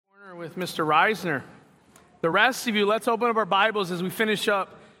with Mr. Reisner. The rest of you, let's open up our Bibles as we finish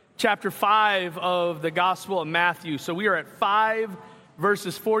up chapter 5 of the Gospel of Matthew. So we are at 5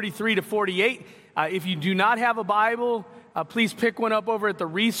 verses 43 to 48. If you do not have a Bible, please pick one up over at the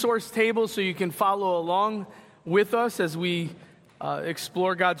resource table so you can follow along with us as we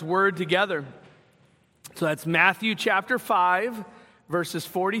explore God's Word together. So that's Matthew chapter 5, verses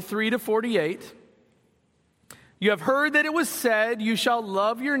 43 to 48. You have heard that it was said, you shall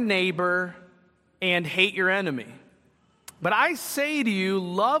love your neighbor and hate your enemy. But I say to you,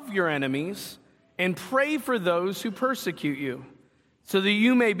 love your enemies and pray for those who persecute you, so that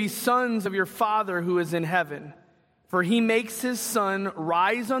you may be sons of your Father who is in heaven. For he makes his sun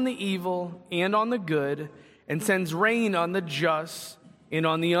rise on the evil and on the good, and sends rain on the just and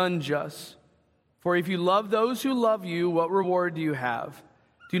on the unjust. For if you love those who love you, what reward do you have?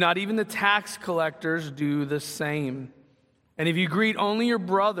 Do not even the tax collectors do the same? And if you greet only your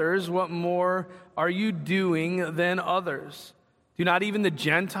brothers, what more are you doing than others? Do not even the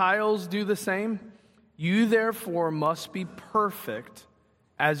Gentiles do the same? You therefore must be perfect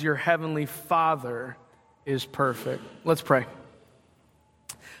as your heavenly Father is perfect. Let's pray.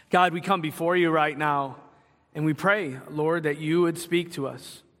 God, we come before you right now, and we pray, Lord, that you would speak to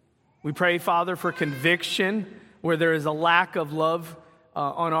us. We pray, Father, for conviction where there is a lack of love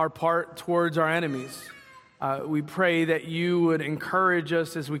on our part towards our enemies. We pray that you would encourage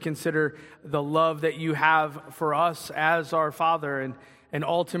us as we consider the love that you have for us as our Father, and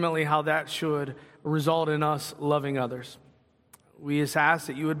ultimately how that should result in us loving others. We just ask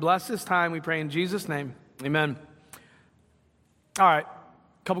that you would bless this time. We pray in Jesus' name. Amen. All right,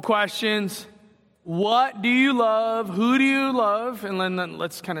 a couple questions. What do you love? Who do you love? And then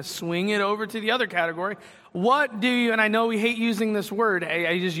let's kind of swing it over to the other category. What do you, and I know we hate using this word,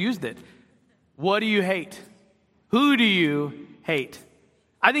 I just used it. What do you hate? Who do you hate?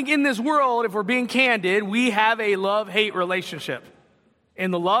 I think in this world, if we're being candid, we have a love-hate relationship.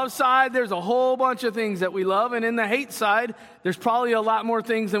 In the love side, there's a whole bunch of things that we love, and in the hate side, there's probably a lot more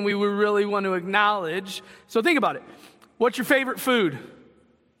things than we would really want to acknowledge. So think about it. What's your favorite food?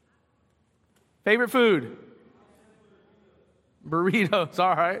 Favorite food? Burritos,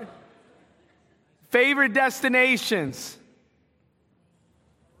 all right. Favorite destinations?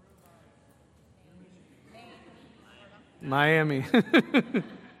 Miami.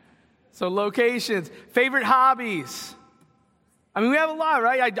 So locations. Favorite hobbies? I mean, we have a lot,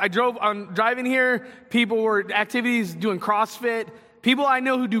 right? I'm driving here, people were activities doing CrossFit. People I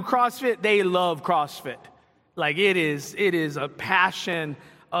know who do CrossFit, they love CrossFit. Like it is a passion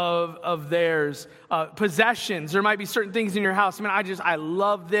of theirs. Possessions. There might be certain things in your house. I mean, I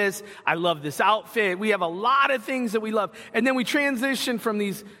love this. I love this outfit. We have a lot of things that we love. And then we transition from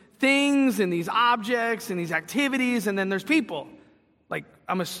these things and these objects and these activities, and then there's people. Like,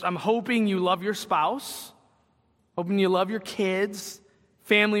 I'm hoping you love your spouse. Hoping you love your kids,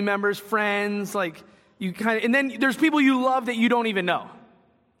 family members, friends, like you kind of, and then there's people you love that you don't even know,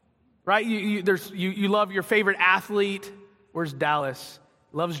 right? You love your favorite athlete. Where's Dallas?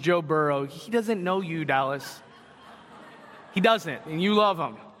 Loves Joe Burrow. He doesn't know you, Dallas. He doesn't, and you love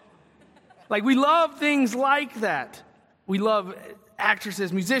him. Like we love things like that. We love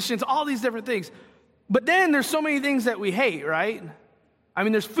actresses, musicians, all these different things. But then there's so many things that we hate, right? I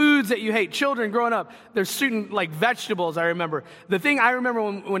mean, there's foods that you hate. Children growing up, there's certain, like vegetables, I remember. The thing I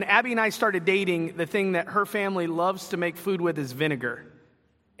remember when Abby and I started dating, the thing that her family loves to make food with is vinegar.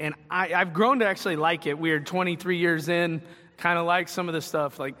 And I've grown to actually like it. We're 23 years in, kind of like some of the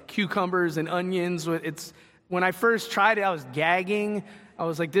stuff, like cucumbers and onions. When I first tried it, I was gagging. I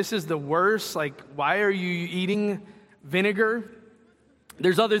was like, this is the worst. Like, why are you eating vinegar?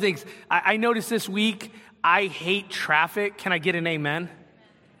 There's other things. I noticed this week, I hate traffic. Can I get an amen?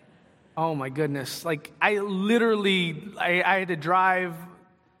 Oh my goodness. Like I had to drive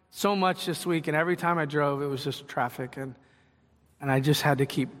so much this week, and every time I drove, it was just traffic, and I just had to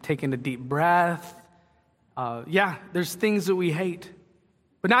keep taking a deep breath. There's things that we hate.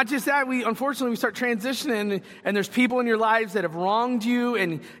 But not just that, unfortunately we start transitioning, and there's people in your lives that have wronged you,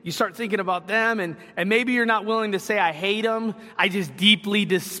 and you start thinking about them, and maybe you're not willing to say, I hate them, I just deeply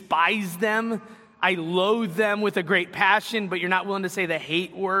despise them, I loathe them with a great passion, but you're not willing to say the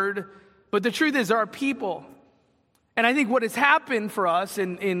hate word. But the truth is, there are people. And I think what has happened for us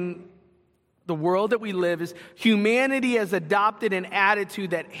in the world that we live is humanity has adopted an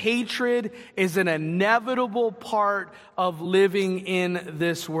attitude that hatred is an inevitable part of living in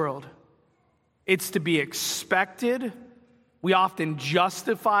this world. It's to be expected. We often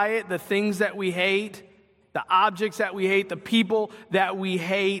justify it, the things that we hate, the objects that we hate, the people that we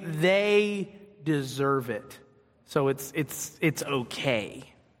hate, they deserve it. So it's okay.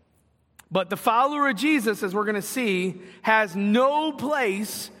 But the follower of Jesus, as we're going to see, has no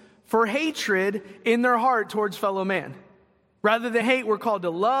place for hatred in their heart towards fellow man. Rather than hate, we're called to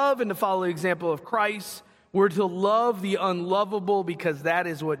love and to follow the example of Christ. We're to love the unlovable because that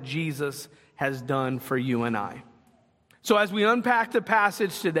is what Jesus has done for you and I. So as we unpack the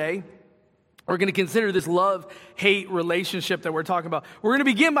passage today, we're going to consider this love-hate relationship that we're talking about. We're going to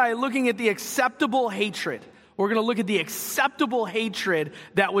begin by looking at the acceptable hatred. We're going to look at the acceptable hatred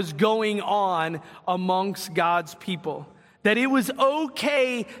that was going on amongst God's people. That it was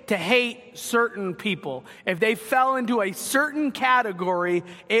okay to hate certain people. If they fell into a certain category,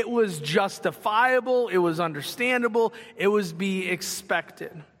 it was justifiable, it was understandable, it was be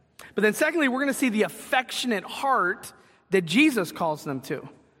expected. But then secondly, we're going to see the affectionate heart that Jesus calls them to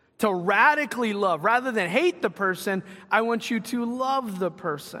radically love. Rather than hate the person, I want you to love the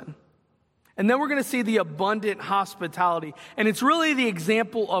person. And then we're going to see the abundant hospitality. And it's really the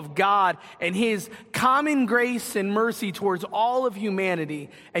example of God and his common grace and mercy towards all of humanity.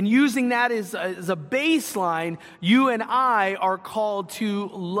 And using that as a baseline, you and I are called to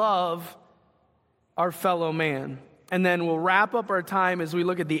love our fellow man. And then we'll wrap up our time as we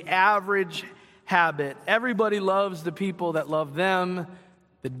look at the average habit. Everybody loves the people that love them.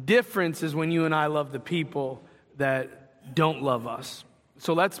 The difference is when you and I love the people that don't love us.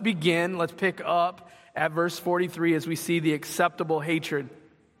 So let's begin. Let's pick up at verse 43 as we see the acceptable hatred.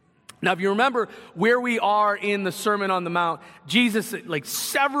 Now, if you remember where we are in the Sermon on the Mount, Jesus, like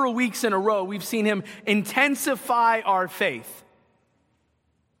several weeks in a row, we've seen him intensify our faith.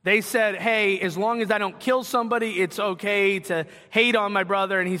 They said, hey, as long as I don't kill somebody, it's okay to hate on my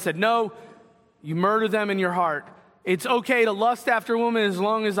brother. And he said, no, you murder them in your heart. It's okay to lust after a woman as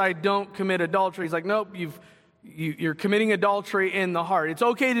long as I don't commit adultery. He's like, nope, you're committing adultery in the heart. It's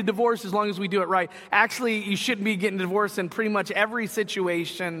okay to divorce as long as we do it right. Actually, you shouldn't be getting divorced in pretty much every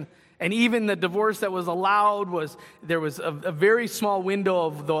situation. And even the divorce that was allowed there was a very small window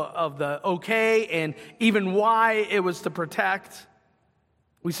of the okay, and even why it was to protect.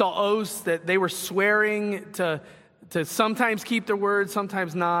 We saw oaths that they were swearing to sometimes keep their word,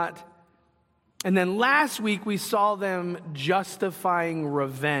 sometimes not. And then last week we saw them justifying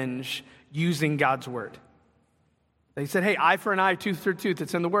revenge using God's word. They said, hey, eye for an eye, tooth for tooth.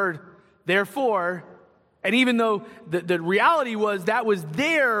 It's in the word. Therefore, and even though the reality was that was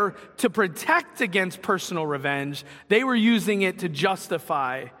there to protect against personal revenge, they were using it to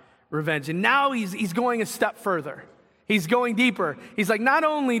justify revenge. And now he's going a step further. He's going deeper. He's like, not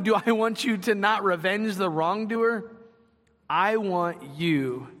only do I want you to not revenge the wrongdoer, I want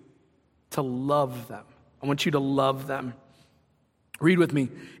you to love them. I want you to love them. Read with me.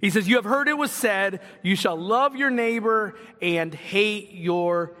 He says, you have heard it was said, you shall love your neighbor and hate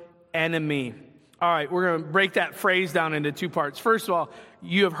your enemy. All right, we're going to break that phrase down into two parts. First of all,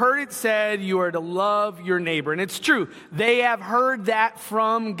 you have heard it said you are to love your neighbor. And it's true. They have heard that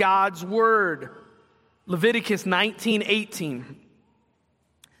from God's word. Leviticus 19:18.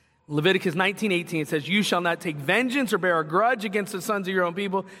 Leviticus 19:18, it says, you shall not take vengeance or bear a grudge against the sons of your own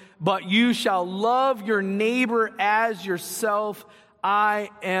people, but you shall love your neighbor as yourself. I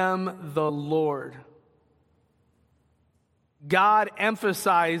am the Lord. God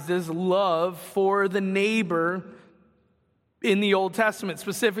emphasizes love for the neighbor in the Old Testament,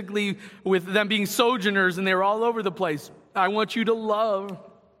 specifically with them being sojourners and they were all over the place. I want you to love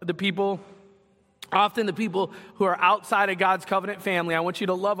the people, often the people who are outside of God's covenant family. I want you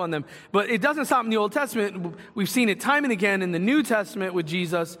to love on them. But it doesn't stop in the Old Testament. We've seen it time and again in the New Testament with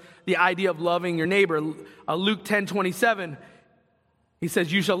Jesus, the idea of loving your neighbor. Luke 10:27. He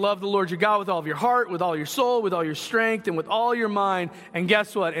says, you shall love the Lord your God with all of your heart, with all your soul, with all your strength, and with all your mind. And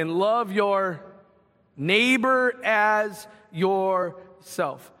guess what? And love your neighbor as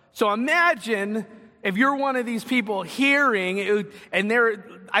yourself. So imagine if you're one of these people hearing, and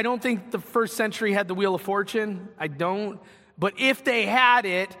I don't think the first century had the Wheel of Fortune. I don't. But if they had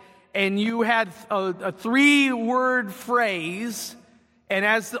it, and you had a 3-word phrase, and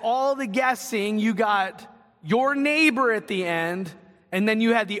as all the guessing, you got your neighbor at the end, and then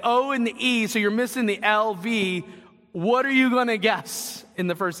you had the O and the E, so you're missing the LV. What are you going to guess in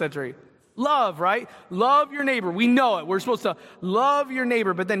the first century? Love, right? Love your neighbor. We know it. We're supposed to love your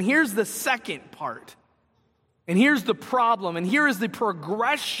neighbor. But then here's the second part. And here's the problem. And here is the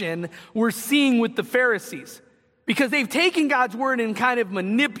progression we're seeing with the Pharisees. Because they've taken God's word and kind of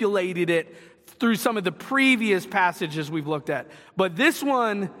manipulated it through some of the previous passages we've looked at. But this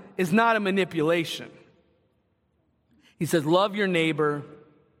one is not a manipulation. He says, love your neighbor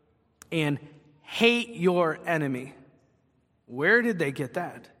and hate your enemy. Where did they get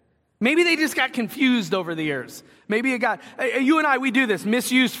that? Maybe they just got confused over the years. Maybe it got, you and I, we do this,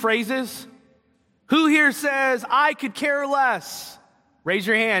 misused phrases. Who here says, I could care less? Raise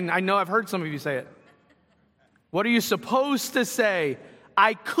your hand. I know I've heard some of you say it. What are you supposed to say?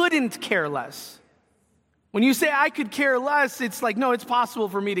 I couldn't care less. When you say I could care less, it's like, no, it's possible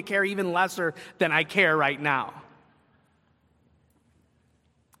for me to care even lesser than I care right now.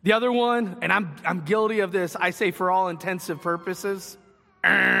 The other one, and I'm guilty of this, I say for all intensive purposes.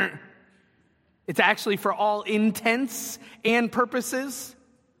 It's actually for all intents and purposes.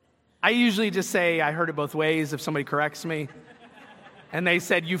 I usually just say I heard it both ways if somebody corrects me. And they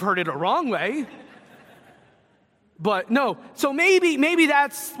said, you've heard it a wrong way. But no, so maybe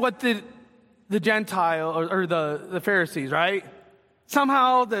that's what the Gentile or the Pharisees, right?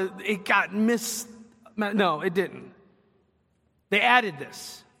 Somehow it got no, it didn't. They added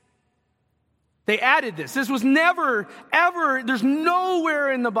this. This was never, ever, there's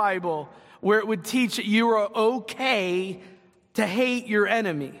nowhere in the Bible where it would teach that you are okay to hate your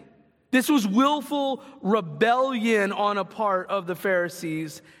enemy. This was willful rebellion on a part of the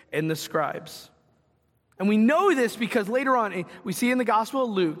Pharisees and the scribes. And we know this because later on, we see in the Gospel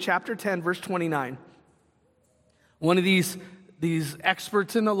of Luke, chapter 10, verse 29, one of these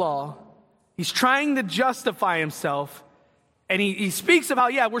experts in the law, he's trying to justify himself, and he speaks of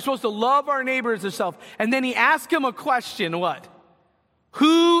how, we're supposed to love our neighbor as ourselves. And then he asks him a question, what?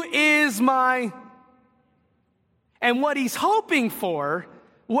 Who is my... And what he's hoping for,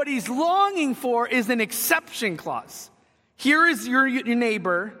 what he's longing for is an exception clause. Here is your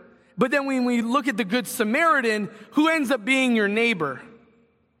neighbor, but then when we look at the Good Samaritan, who ends up being your neighbor?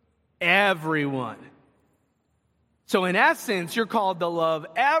 Everyone. So in essence, you're called to love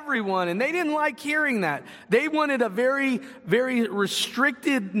everyone, and they didn't like hearing that. They wanted a very, very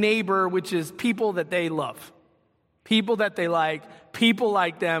restricted neighbor, which is people that they love. People that they like, people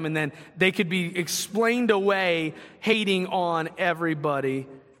like them, and then they could be explained away hating on everybody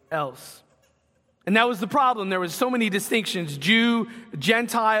else. And that was the problem. There was so many distinctions: Jew,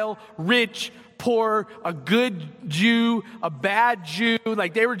 Gentile, rich, poor, a good Jew, a bad Jew.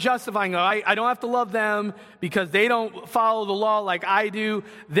 Like they were justifying, I don't have to love them because they don't follow the law like I do.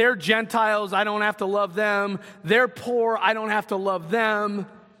 They're Gentiles, I don't have to love them. They're poor, I don't have to love them.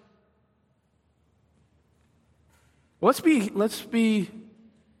 Let's be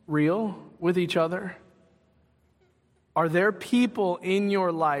real with each other. Are there people in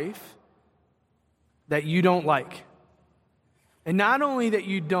your life that you don't like? And not only that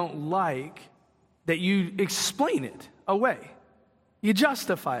you don't like, that you explain it away. You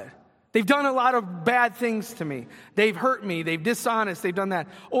justify it. They've done a lot of bad things to me. They've hurt me. They've dishonest. They've done that.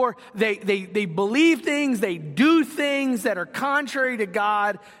 Or they believe things. They do things that are contrary to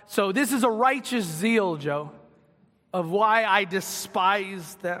God. So this is a righteous zeal, Joe, of why I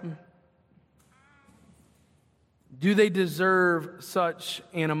despise them. Do they deserve such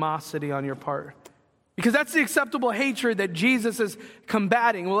animosity on your part? Because that's the acceptable hatred that Jesus is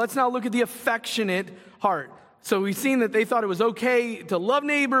combating. Well, let's now look at the affectionate heart. So we've seen that they thought it was okay to love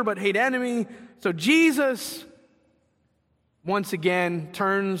neighbor but hate enemy. So Jesus, once again,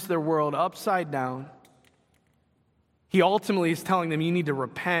 turns their world upside down. He ultimately is telling them, you need to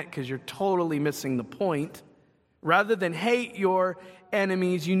repent because you're totally missing the point. Rather than hate your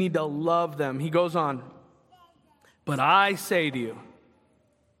enemies, you need to love them. He goes on, but I say to you,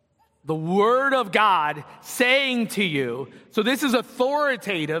 the word of God saying to you, so this is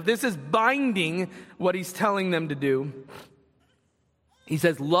authoritative, this is binding what he's telling them to do. He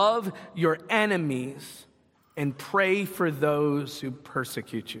says, love your enemies and pray for those who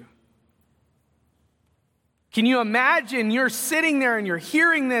persecute you. Can you imagine you're sitting there and you're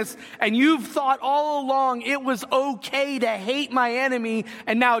hearing this and you've thought all along it was okay to hate my enemy,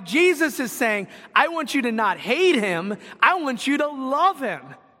 and now Jesus is saying, I want you to not hate him, I want you to love him.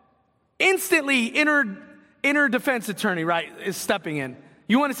 Instantly, inner defense attorney, right, is stepping in.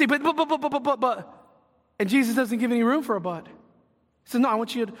 You want to say, but. And Jesus doesn't give any room for a but. He says, no, I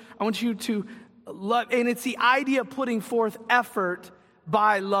want you to love. And it's the idea of putting forth effort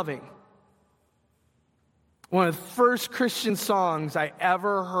by loving. One of the first Christian songs I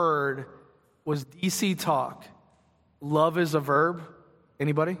ever heard was DC Talk. Love is a verb.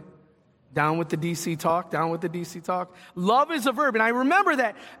 Anybody? Down with the DC talk, down with the DC talk. Love is a verb. And I remember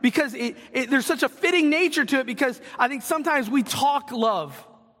that because there's such a fitting nature to it, because I think sometimes we talk love.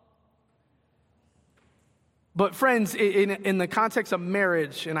 But friends, in the context of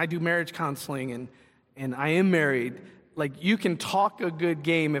marriage, and I do marriage counseling, and I am married, like you can talk a good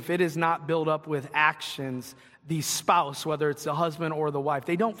game if it is not built up with actions. The spouse, whether it's the husband or the wife,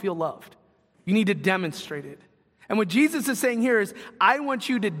 they don't feel loved. You need to demonstrate it. And what Jesus is saying here is, I want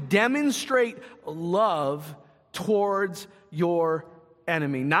you to demonstrate love towards your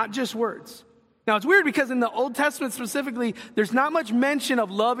enemy, not just words. Now, it's weird because in the Old Testament specifically, there's not much mention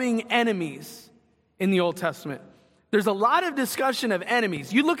of loving enemies in the Old Testament. There's a lot of discussion of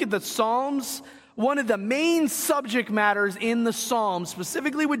enemies. You look at the Psalms, one of the main subject matters in the Psalms,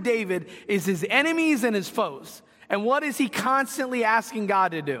 specifically with David, is his enemies and his foes. And what is he constantly asking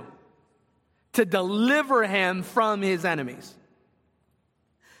God to do? To deliver him from his enemies.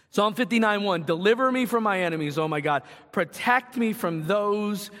 Psalm 59:1, deliver me from my enemies, oh my God. Protect me from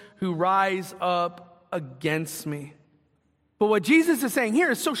those who rise up against me. But what Jesus is saying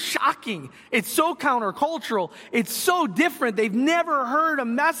here is so shocking. It's so countercultural. It's so different. They've never heard a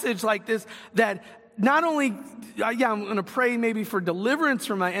message like this, that not only, I'm going to pray maybe for deliverance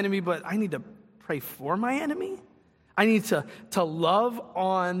from my enemy, but I need to pray for my enemy. I need to love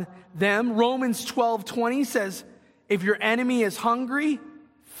on them. Romans 12:20 says, if your enemy is hungry,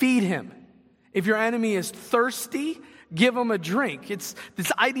 feed him. If your enemy is thirsty, give him a drink. It's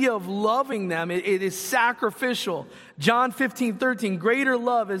this idea of loving them. It is sacrificial. John 15:13, greater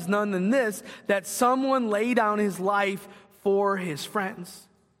love is none than this, that someone lay down his life for his friends.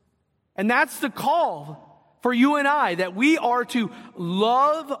 And that's the call for you and I, that we are to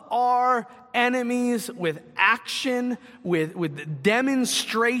love our enemies with action, with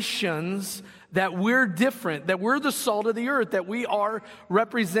demonstrations that we're different, that we're the salt of the earth, that we are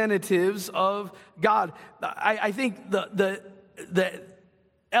representatives of God. I think the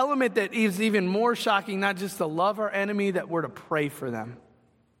element that is even more shocking, not just to love our enemy, that we're to pray for them.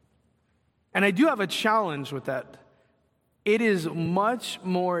 And I do have a challenge with that. It is much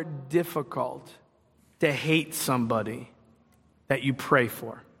more difficult to hate somebody that you pray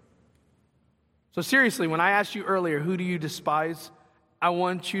for. So seriously, when I asked you earlier, who do you despise? I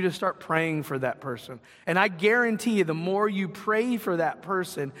want you to start praying for that person. And I guarantee you, the more you pray for that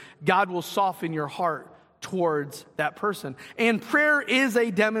person, God will soften your heart towards that person. And prayer is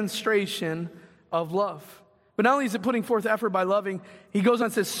a demonstration of love. But not only is it putting forth effort by loving, he goes on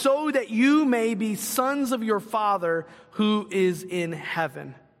and says, so that you may be sons of your Father who is in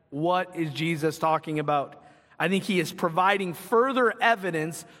heaven. What is Jesus talking about? I think he is providing further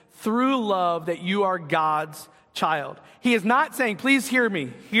evidence through love that you are God's child. He is not saying, please hear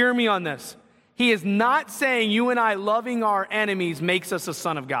me on this. He is not saying you and I loving our enemies makes us a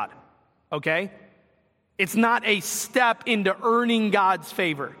son of God. Okay? It's not a step into earning God's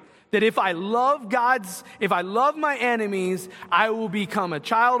favor. That if I love my enemies, I will become a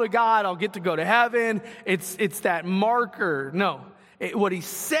child of God. I'll get to go to heaven. It's that marker. No. What he's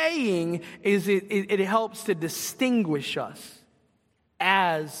saying is it helps to distinguish us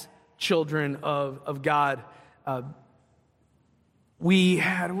as children of God. We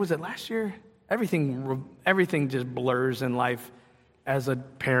had, was it last year? Everything just blurs in life as a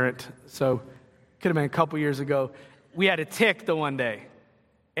parent. So could have been a couple years ago. We had a tick the one day.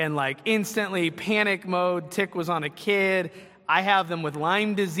 And like instantly panic mode, tick was on a kid. I have them with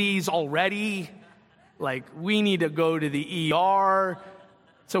Lyme disease already. Like we need to go to the ER.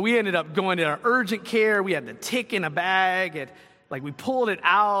 So we ended up going to our urgent care. We had the tick in a bag. And like we pulled it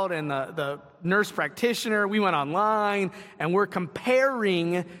out, and the nurse practitioner, we went online and we're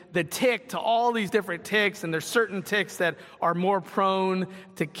comparing the tick to all these different ticks. And there's certain ticks that are more prone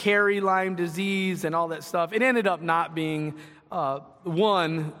to carry Lyme disease and all that stuff. It ended up not being a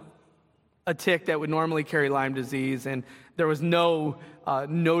tick that would normally carry Lyme disease, and there was no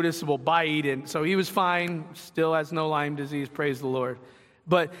noticeable bite, and so he was fine, still has no Lyme disease, praise the Lord.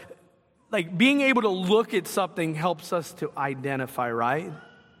 But like being able to look at something helps us to identify, right?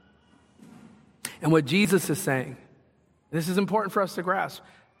 And what Jesus is saying, this is important for us to grasp,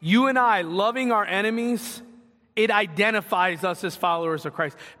 you and I loving our enemies, it identifies us as followers of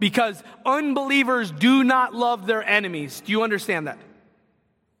Christ, because unbelievers do not love their enemies. Do you understand that?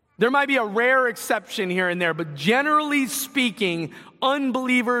 There might be a rare exception here and there, but generally speaking,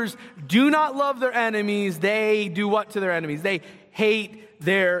 unbelievers do not love their enemies. They do what to their enemies? They hate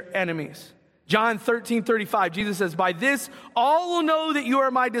their enemies. John 13:35, Jesus says, by this all will know that you are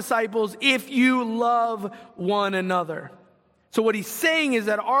my disciples if you love one another. So what he's saying is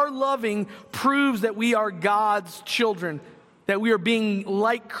that our loving proves that we are God's children, that we are being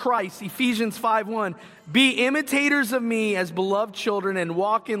like Christ. Ephesians 5:1, be imitators of me as beloved children and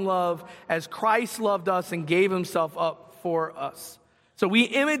walk in love as Christ loved us and gave himself up for us. So we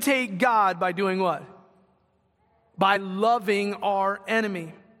imitate God by doing what? By loving our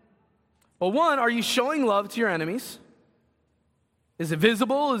enemy. Well, one, are you showing love to your enemies? Is it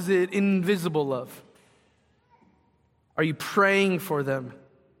visible? Is it invisible love? Are you praying for them?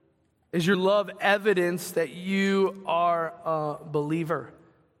 Is your love evidence that you are a believer?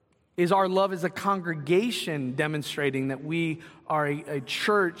 Is our love as a congregation demonstrating that we are a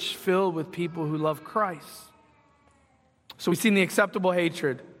church filled with people who love Christ? So we've seen the acceptable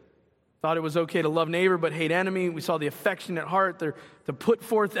hatred. Thought it was okay to love neighbor but hate enemy. We saw the affectionate heart. They're to put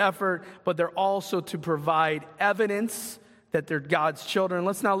forth effort, but they're also to provide evidence that they're God's children.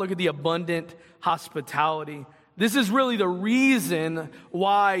 Let's now look at the abundant hospitality. This is really the reason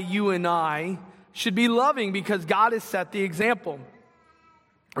why you and I should be loving, because God has set the example.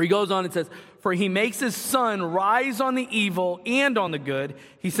 Or he goes on and says, for he makes his sun rise on the evil and on the good.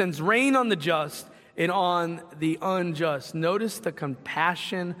 He sends rain on the just and on the unjust. Notice the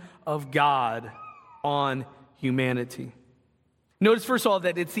compassion of God on humanity. Notice, first of all,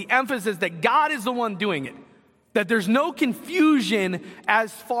 that it's the emphasis that God is the one doing it. That there's no confusion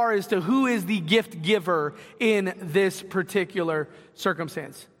as far as to who is the gift giver in this particular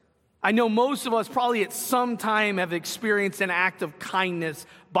circumstance. I know most of us probably at some time have experienced an act of kindness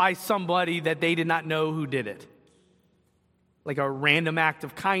by somebody that they did not know who did it. Like a random act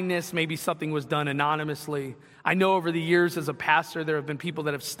of kindness, maybe something was done anonymously. I know over the years as a pastor, there have been people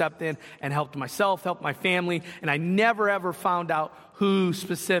that have stepped in and helped myself, helped my family, and I never ever found out who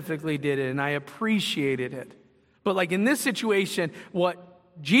specifically did it, and I appreciated it. But like in this situation, what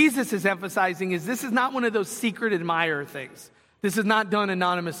Jesus is emphasizing is this is not one of those secret admirer things. This is not done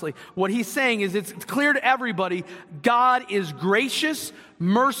anonymously. What he's saying is it's clear to everybody, God is gracious,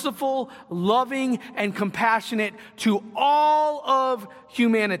 merciful, loving, and compassionate to all of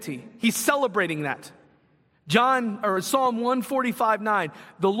humanity. He's celebrating that. Psalm 145:9,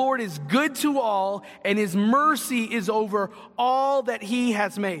 the Lord is good to all, and his mercy is over all that he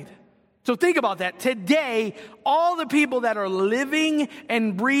has made. So think about that. Today, all the people that are living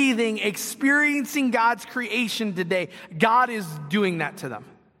and breathing, experiencing God's creation today, God is doing that to them.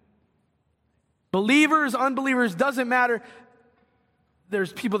 Believers, unbelievers, doesn't matter.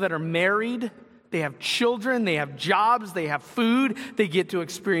 There's people that are married, they have children, they have jobs, they have food, they get to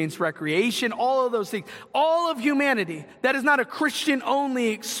experience recreation, all of those things. All of humanity, that is not a Christian-only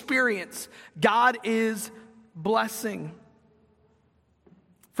experience. God is blessing.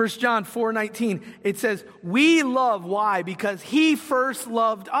 1 John 4:19, it says, we love, why? Because he first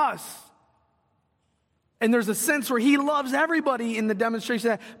loved us. And there's a sense where he loves everybody in the demonstration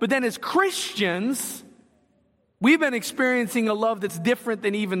of that. But then as Christians, we've been experiencing a love that's different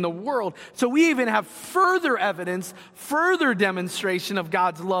than even the world. So we even have further evidence, further demonstration of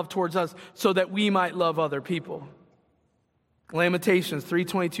God's love towards us so that we might love other people. Lamentations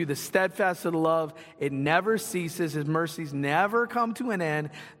 3:22, the steadfast of the love, it never ceases. His mercies never come to an end.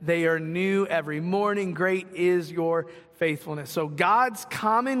 They are new every morning. Great is your faithfulness. So God's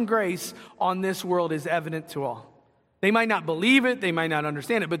common grace on this world is evident to all. They might not believe it. They might not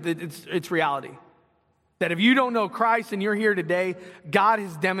understand it, but it's reality. That if you don't know Christ and you're here today, God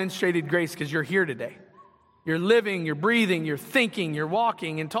has demonstrated grace because you're here today. You're living, you're breathing, you're thinking, you're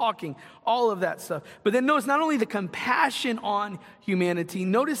walking and talking, all of that stuff. But then notice not only the compassion on humanity,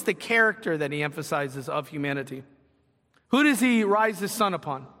 notice the character that he emphasizes of humanity. Who does he rise his sun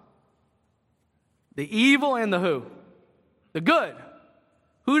upon? The evil and the who? The good.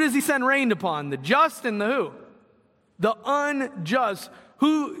 Who does he send rain upon? The just and the who? The unjust.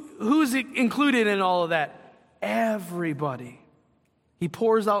 Who's included in all of that? Everybody. He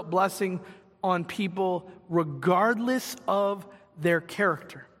pours out blessing on people regardless of their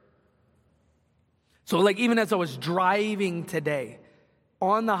character. So like even as I was driving today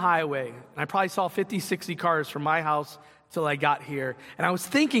on the highway, and I probably saw 50, 60 cars from my house till I got here, and I was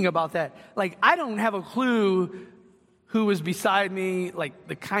thinking about that. Like I don't have a clue who was beside me, like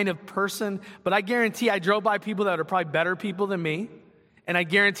the kind of person, but I guarantee I drove by people that are probably better people than me, and I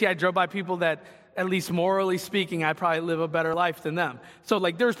guarantee I drove by people that, at least morally speaking, I probably live a better life than them. So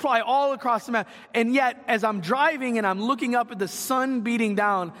like there's probably all across the map. And yet, as I'm driving and I'm looking up at the sun beating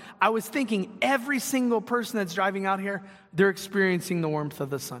down, I was thinking every single person that's driving out here, they're experiencing the warmth of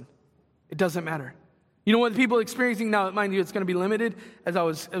the sun. It doesn't matter. You know what the people experiencing now, mind you, it's going to be limited. As I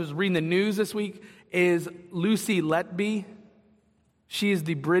was reading the news this week, is Lucy Letby. She is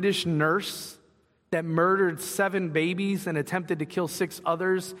the British nurse that murdered 7 babies and attempted to kill 6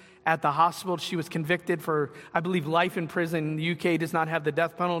 others at the hospital. She was convicted for, I believe, life in prison. The UK does not have the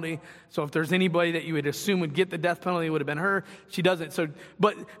death penalty. So if there's anybody that you would assume would get the death penalty, it would have been her. She doesn't. So,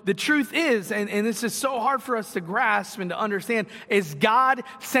 but the truth is, and this is so hard for us to grasp and to understand, is God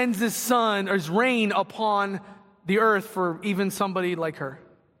sends his sun or his rain upon the earth for even somebody like her.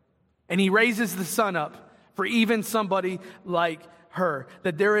 And he raises the sun up for even somebody like her.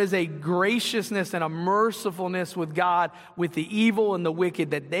 That there is a graciousness and a mercifulness with God, with the evil and the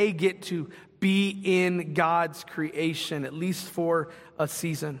wicked, that they get to be in God's creation, at least for a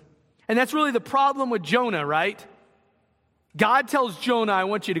season. And that's really the problem with Jonah, right? God tells Jonah, I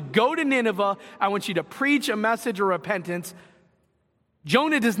want you to go to Nineveh. I want you to preach a message of repentance.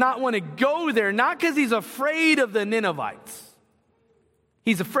 Jonah does not want to go there, not because he's afraid of the Ninevites.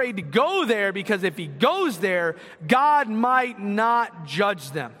 He's afraid to go there because if he goes there, God might not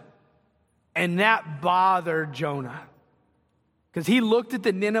judge them. And that bothered Jonah. Because he looked at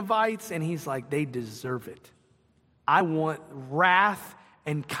the Ninevites and he's like, they deserve it. I want wrath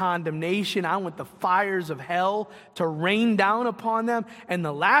and condemnation. I want the fires of hell to rain down upon them. And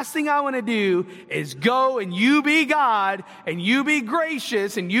the last thing I want to do is go and you be God and you be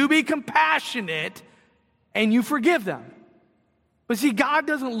gracious and you be compassionate and you forgive them. But see, God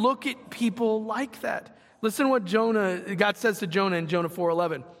doesn't look at people like that. Listen to what God says to Jonah in Jonah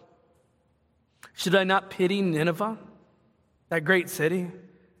 4:11. Should I not pity Nineveh, that great city,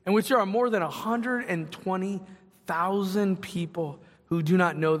 in which there are more than 120,000 people who do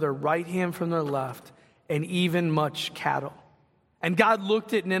not know their right hand from their left, and even much cattle? And God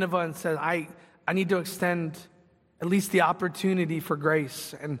looked at Nineveh and said, I need to extend at least the opportunity for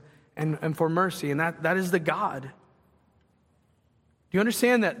grace and for mercy. And that is the God. Do you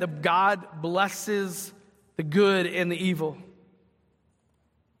understand that? The God blesses the good and the evil.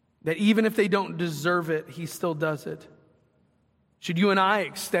 That even if they don't deserve it, he still does it. Should you and I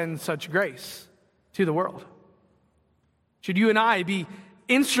extend such grace to the world? Should you and I be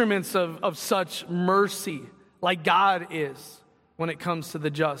instruments of such mercy like God is when it comes to the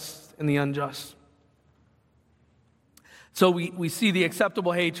just and the unjust? So we see the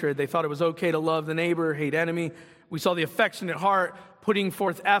acceptable hatred. They thought it was okay to love the neighbor, hate enemy. We saw the affectionate heart, putting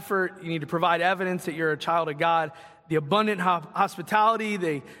forth effort. You need to provide evidence that you're a child of God. The abundant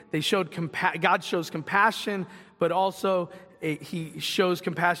hospitality, they showed God shows compassion, but also he shows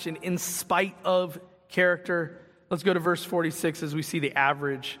compassion in spite of character. Let's go to verse 46 as we see the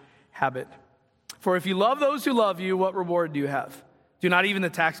average habit. For if you love those who love you, what reward do you have? Do not even the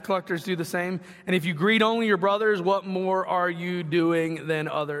tax collectors do the same? And if you greet only your brothers, what more are you doing than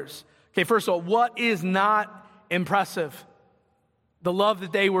others? Okay, first of all, what is not impressive? The love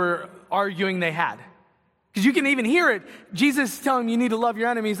that they were arguing they had. Because you can even hear it. Jesus is telling them you need to love your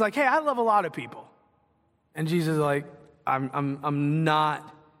enemies. Like, hey, I love a lot of people. And Jesus is like, I'm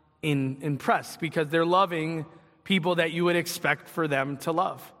not impressed because they're loving people that you would expect for them to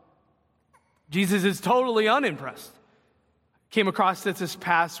love. Jesus is totally unimpressed. Came across this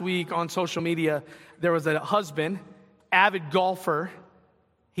past week on social media. There was a husband, avid golfer.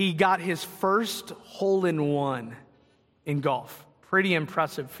 He got his first hole-in-one in golf. Pretty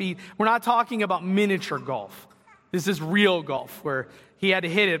impressive feat. We're not talking about miniature golf. This is real golf where he had to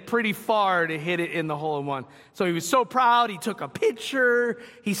hit it pretty far to hit it in the hole-in-one. So he was so proud. He took a picture.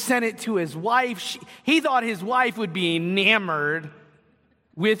 He sent it to his wife. He thought his wife would be enamored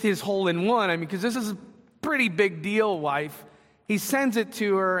with his hole-in-one. I mean, because this is a pretty big deal, wife. He sends it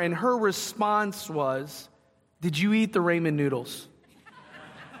to her, and her response was, "Did you eat the ramen noodles?"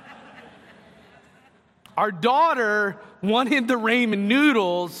 Our daughter wanted the ramen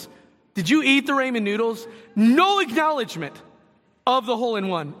noodles. Did you eat the ramen noodles? No acknowledgement of the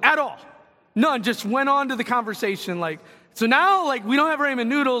hole-in-one at all. None. Just went on to the conversation like, so now like we don't have ramen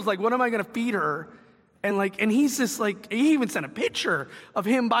noodles. Like, what am I going to feed her? And he's just like, he even sent a picture of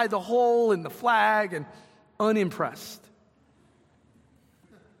him by the hole in the flag and unimpressed.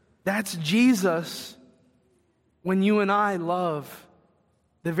 That's Jesus when you and I love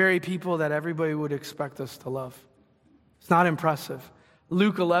the very people that everybody would expect us to love. It's not impressive.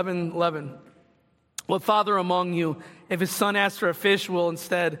 Luke 11:11. What father among you, if his son asks for a fish, will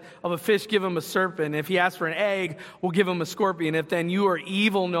instead of a fish give him a serpent? If he asks for an egg, will give him a scorpion? If then you are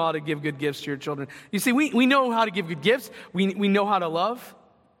evil, know how to give good gifts to your children. You see, we know how to give good gifts. We know how to love.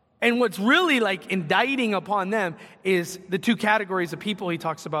 And what's really like indicting upon them is the two categories of people he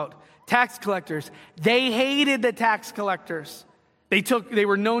talks about. Tax collectors. They hated the tax collectors. They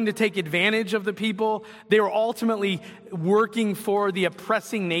were known to take advantage of the people. They were ultimately working for the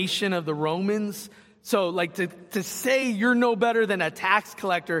oppressing nation of the Romans. So like to say you're no better than a tax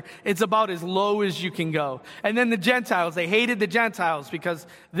collector, it's about as low as you can go. And then the Gentiles, they hated the Gentiles because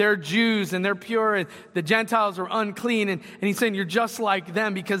they're Jews and they're pure and the Gentiles are unclean. And he's saying you're just like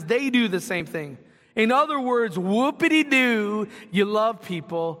them because they do the same thing. In other words, whoopity-doo, you love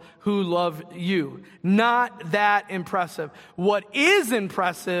people who love you. Not that impressive. What is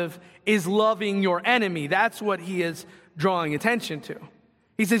impressive is loving your enemy. That's what he is drawing attention to.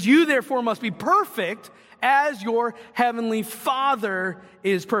 He says, you therefore must be perfect as your heavenly Father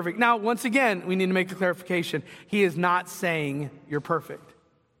is perfect. Now, once again, we need to make a clarification. He is not saying you're perfect.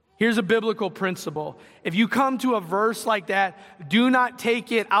 Here's a biblical principle. If you come to a verse like that, do not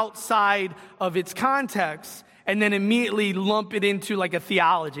take it outside of its context and then immediately lump it into like a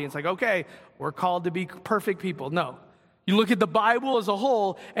theology. It's like, okay, we're called to be perfect people. No. You look at the Bible as a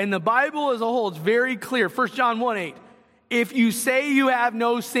whole, and the Bible as a whole is very clear. 1 John 1:8. If you say you have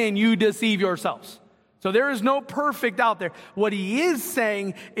no sin, you deceive yourselves. So there is no perfect out there. What he is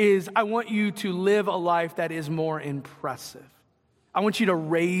saying is, I want you to live a life that is more impressive. I want you to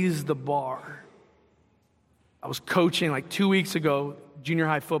raise the bar. I was coaching like 2 weeks ago, junior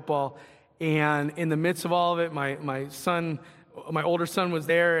high football, and in the midst of all of it, my older son was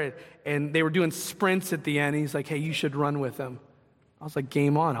there, and they were doing sprints at the end. He's like, hey, you should run with them. I was like,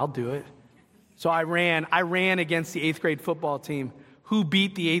 game on, I'll do it. So I ran against the 8th grade football team. Who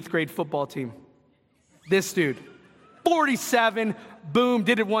beat the 8th grade football team? This dude. 47, boom,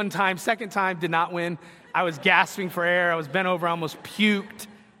 did it one time. Second time, did not win. I was gasping for air. I was bent over, almost puked.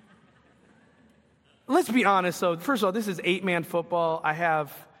 Let's be honest, though. First of all, this is 8-man football. I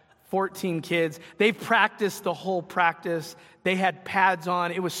have 14 kids. They've practiced the whole practice. They had pads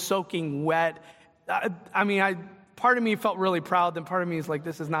on. It was soaking wet. Part of me felt really proud, then part of me is like,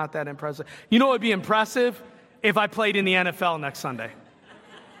 this is not that impressive. You know what would be impressive? If I played in the NFL next Sunday.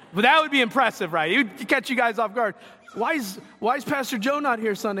 But that would be impressive, right? It would catch you guys off guard. Why is Pastor Joe not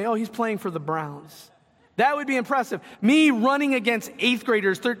here Sunday? Oh, he's playing for the Browns. That would be impressive. Me running against 8th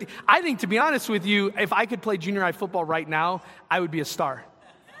graders, 13. I think, to be honest with you, if I could play junior high football right now, I would be a star.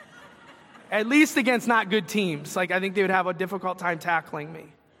 At least against not good teams. Like, I think they would have a difficult time tackling me. Do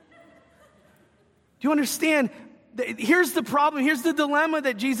you understand? Here's the problem. Here's the dilemma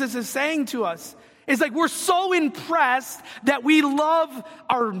that Jesus is saying to us. It's like we're so impressed that we love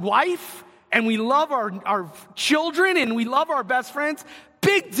our wife and we love our children and we love our best friends.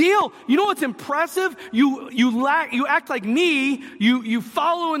 Big deal. You know what's impressive? You act like me. You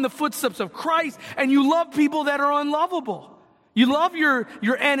follow in the footsteps of Christ, and you love people that are unlovable. You love your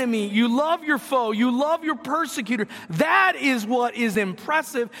enemy. You love your foe. You love your persecutor. That is what is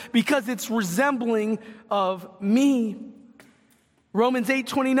impressive because it's resembling of me. Romans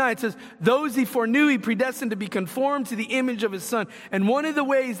 8:29 says, those he foreknew, he predestined to be conformed to the image of his Son. And one of the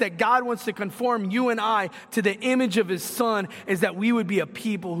ways that God wants to conform you and I to the image of his Son is that we would be a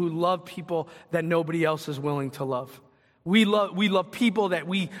people who love people that nobody else is willing to love. We love people that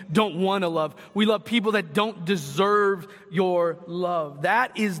we don't want to love. We love people that don't deserve your love.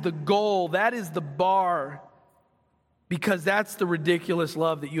 That is the goal. That is the bar. Because that's the ridiculous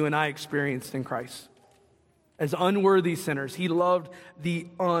love that you and I experienced in Christ. As unworthy sinners, he loved the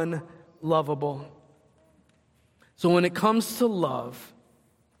unlovable. So when it comes to love,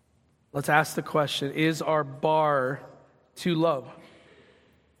 let's ask the question, is our bar too low?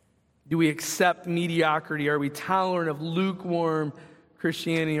 Do we accept mediocrity? Are we tolerant of lukewarm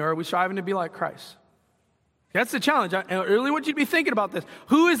Christianity? Or are we striving to be like Christ? That's the challenge. I really want you to be thinking about this.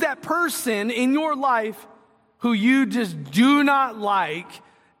 Who is that person in your life who you just do not like?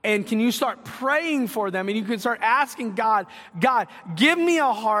 And can you start praying for them? And you can start asking God, give me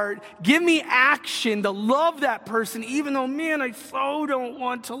a heart, give me action to love that person, even though, man, I so don't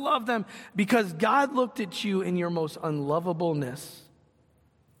want to love them. Because God looked at you in your most unlovableness.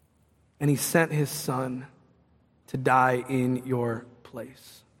 And he sent his Son to die in your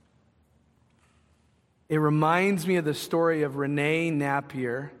place. It reminds me of the story of Renee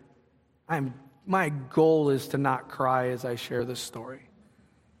Napier. My goal is to not cry as I share this story.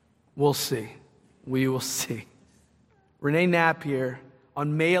 We'll see. We will see. Renee Napier,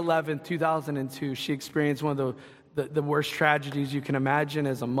 on May 11, 2002, she experienced one of the worst tragedies you can imagine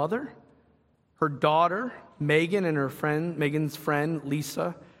as a mother. Her daughter, Megan, and Megan's friend,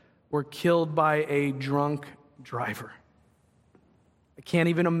 Lisa, were killed by a drunk driver. I can't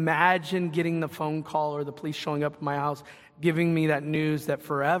even imagine getting the phone call or the police showing up at my house, giving me that news that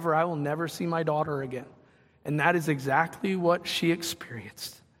forever I will never see my daughter again. And that is exactly what she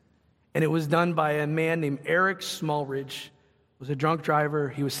experienced. And it was done by a man named Eric Smallridge. He was a drunk driver.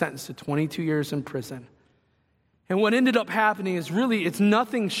 He was sentenced to 22 years in prison. And what ended up happening is really, it's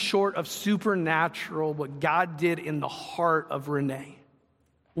nothing short of supernatural what God did in the heart of Renee.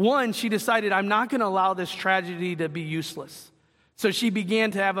 One, she decided, I'm not going to allow this tragedy to be useless. So she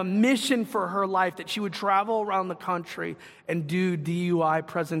began to have a mission for her life that she would travel around the country and do DUI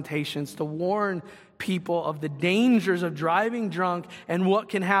presentations to warn people of the dangers of driving drunk and what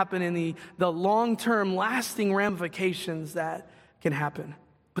can happen in the long-term lasting ramifications that can happen.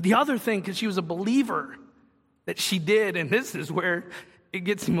 But the other thing, because she was a believer, that she did, and this is where it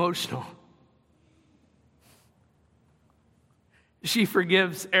gets emotional. she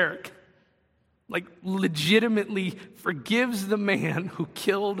forgives Eric. Like, legitimately forgives the man who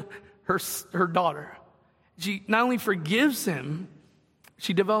killed her daughter. She not only forgives him,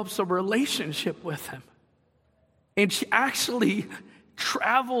 she develops a relationship with him. And she actually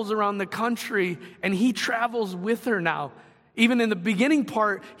travels around the country, and he travels with her now. Even in the beginning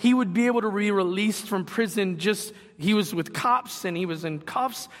part, he would be able to be released from prison. He was with cops, and he was in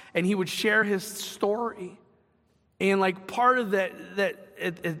cuffs, and he would share his story. And like part of that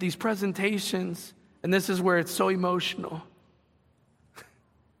at these presentations, and this is where it's so emotional,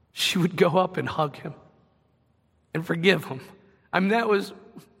 she would go up and hug him and forgive him. I mean, it was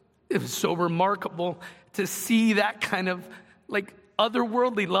so remarkable to see that kind of like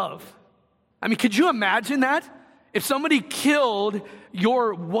otherworldly love. I mean, could you imagine that? If somebody killed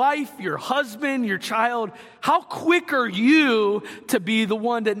your wife, your husband, your child, how quick are you to be the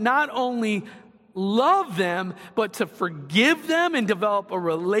one that not only love them, but to forgive them and develop a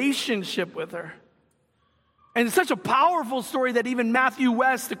relationship with her? And it's such a powerful story that even Matthew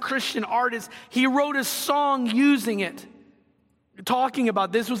West, the Christian artist, he wrote a song using it, talking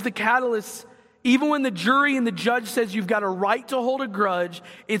about this was the catalyst. Even when the jury and the judge says you've got a right to hold a grudge,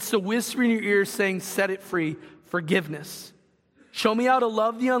 it's the whisper in your ear saying, set it free, forgiveness. Show me how to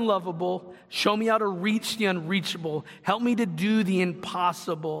love the unlovable. Show me how to reach the unreachable. Help me to do the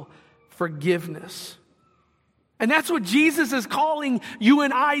impossible, forgiveness. And that's what Jesus is calling you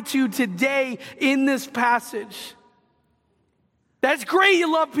and I to today in this passage. That's great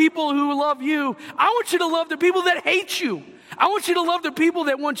you love people who love you. I want you to love the people that hate you. I want you to love the people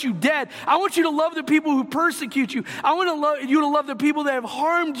that want you dead. I want you to love the people who persecute you. I want you to love the people that have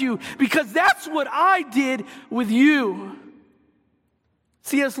harmed you, because that's what I did with you.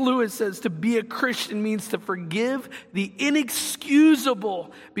 C.S. Lewis says to be a Christian means to forgive the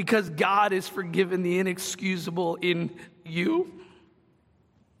inexcusable because God has forgiven the inexcusable in you.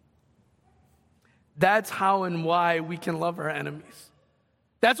 That's how and why we can love our enemies.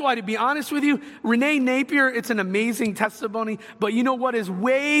 That's why, to be honest with you, Renee Napier, it's an amazing testimony, but you know what is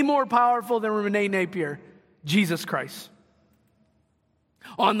way more powerful than Renee Napier? Jesus Christ.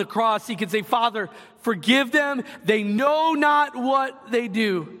 On the cross, he could say, Father, forgive them. They know not what they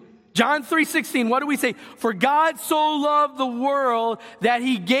do. John 3:16, what do we say? For God so loved the world that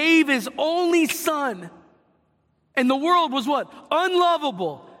he gave his only son. And the world was what?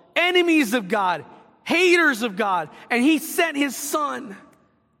 Unlovable, enemies of God, haters of God. And he sent his son.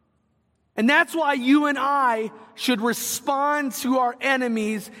 And that's why you and I should respond to our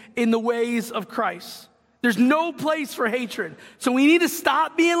enemies in the ways of Christ. There's no place for hatred. So we need to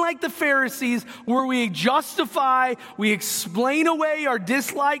stop being like the Pharisees, where we justify, we explain away our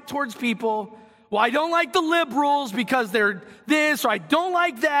dislike towards people. Well, I don't like the liberals because they're this, or I don't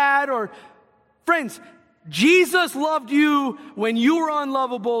like that. Or, friends, Jesus loved you when you were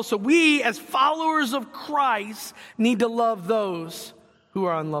unlovable. So we, as followers of Christ, need to love those who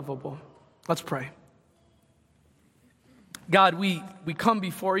are unlovable. Let's pray. God, we come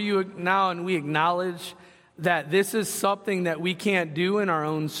before you now and we acknowledge that this is something that we can't do in our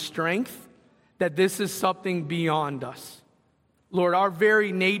own strength, that this is something beyond us. Lord, our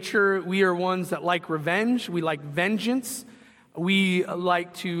very nature, we are ones that like revenge, we like vengeance, we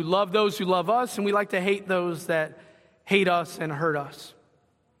like to love those who love us, and we like to hate those that hate us and hurt us.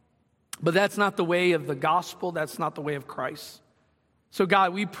 But that's not the way of the gospel, that's not the way of Christ. So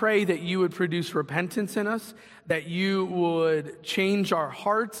God, we pray that you would produce repentance in us, that you would change our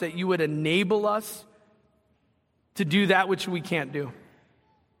hearts, that you would enable us to do that which we can't do.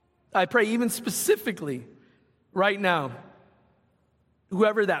 I pray even specifically right now,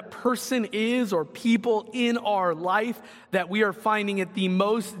 whoever that person is or people in our life that we are finding it the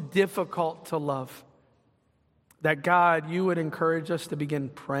most difficult to love, that God, you would encourage us to begin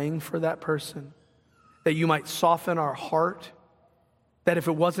praying for that person, that you might soften our heart, that if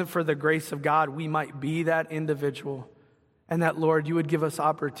it wasn't for the grace of God, we might be that individual, and that, Lord, you would give us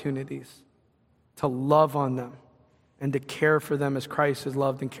opportunities to love on them and to care for them as Christ has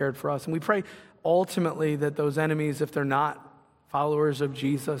loved and cared for us. And we pray ultimately that those enemies, if they're not followers of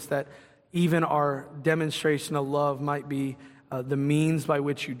Jesus, that even our demonstration of love might be the means by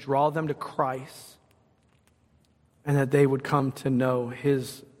which you draw them to Christ, and that they would come to know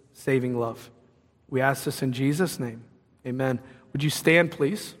his saving love. We ask this in Jesus' name. Amen. Would you stand,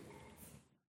 please?